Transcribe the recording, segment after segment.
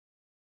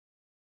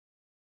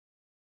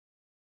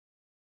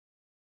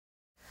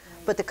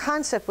But the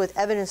concept with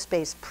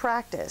evidence-based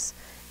practice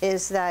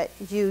is that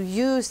you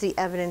use the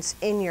evidence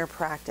in your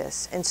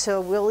practice. And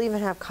so we'll even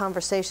have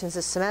conversations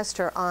this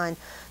semester on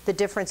the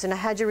difference, and I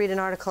had you read an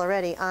article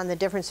already on the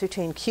difference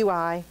between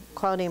QI,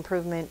 quality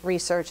improvement,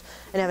 research,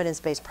 and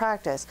evidence-based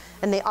practice.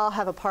 And they all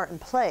have a part in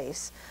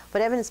place.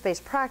 But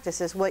evidence-based practice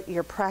is what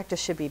your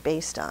practice should be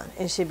based on.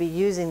 It should be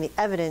using the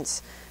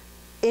evidence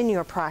in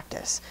your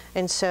practice.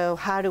 And so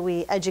how do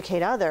we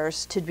educate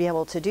others to be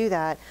able to do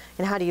that,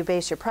 and how do you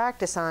base your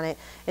practice on it?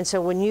 And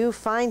so when you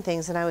find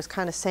things, and I was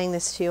kind of saying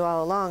this to you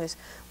all along, is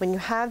when you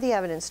have the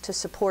evidence to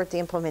support the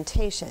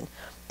implementation,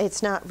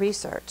 it's not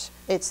research.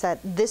 It's that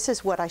this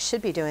is what I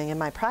should be doing in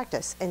my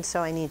practice, and so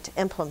I need to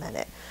implement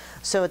it.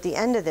 So at the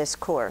end of this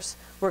course,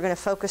 we're going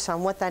to focus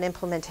on what that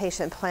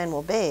implementation plan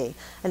will be,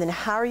 and then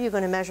how are you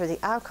going to measure the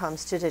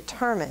outcomes to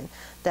determine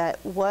that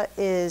what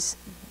is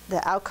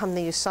the outcome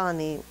that you saw in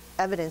the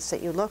evidence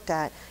that you looked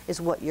at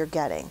is what you're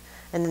getting.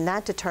 And then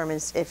that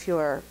determines if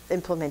your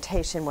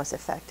implementation was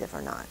effective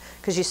or not,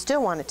 because you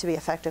still want it to be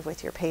effective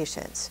with your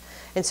patients.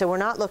 And so we're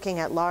not looking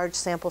at large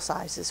sample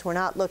sizes. We're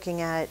not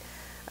looking at,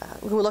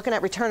 we're looking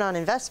at return on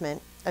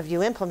investment of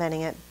you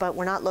implementing it, but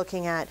we're not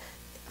looking at,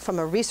 from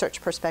a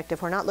research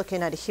perspective, we're not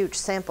looking at a huge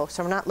sample,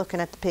 so we're not looking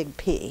at the big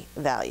P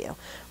value.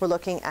 We're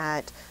looking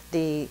at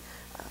the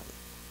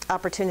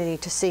opportunity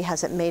to see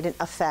has it made an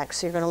effect,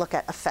 so you're going to look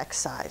at effect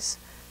size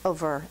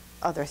over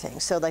other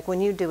things. So like when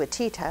you do a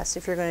t-test,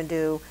 if you're going to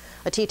do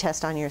a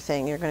t-test on your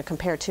thing, you're going to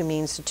compare two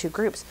means to two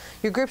groups.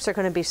 Your groups are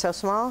going to be so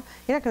small,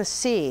 you're not going to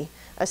see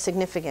a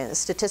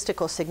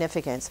statistical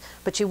significance,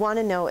 but you want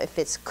to know if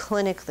it's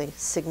clinically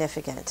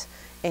significant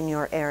in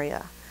your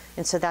area.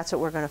 And so that's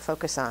what we're going to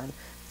focus on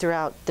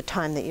throughout the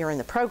time that you're in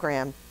the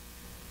program.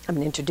 I'm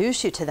going to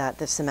introduce you to that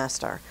this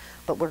semester,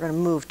 but we're going to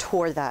move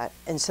toward that.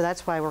 And so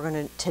that's why we're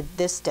going to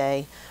this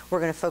day, we're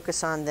going to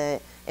focus on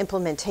the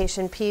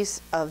implementation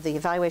piece of the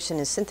evaluation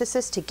and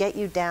synthesis to get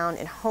you down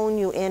and hone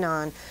you in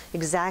on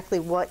exactly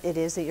what it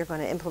is that you're going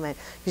to implement.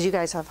 Because you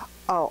guys have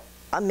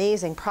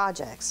amazing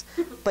projects,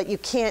 but you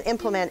can't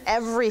implement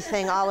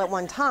everything all at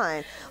one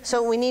time.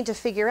 So what we need to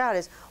figure out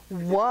is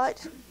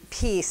what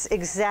piece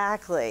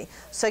exactly.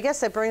 So I guess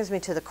that brings me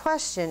to the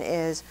question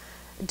is,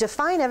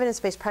 define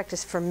evidence-based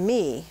practice for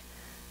me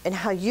and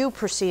how you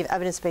perceive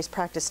evidence-based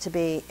practice to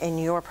be in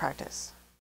your practice.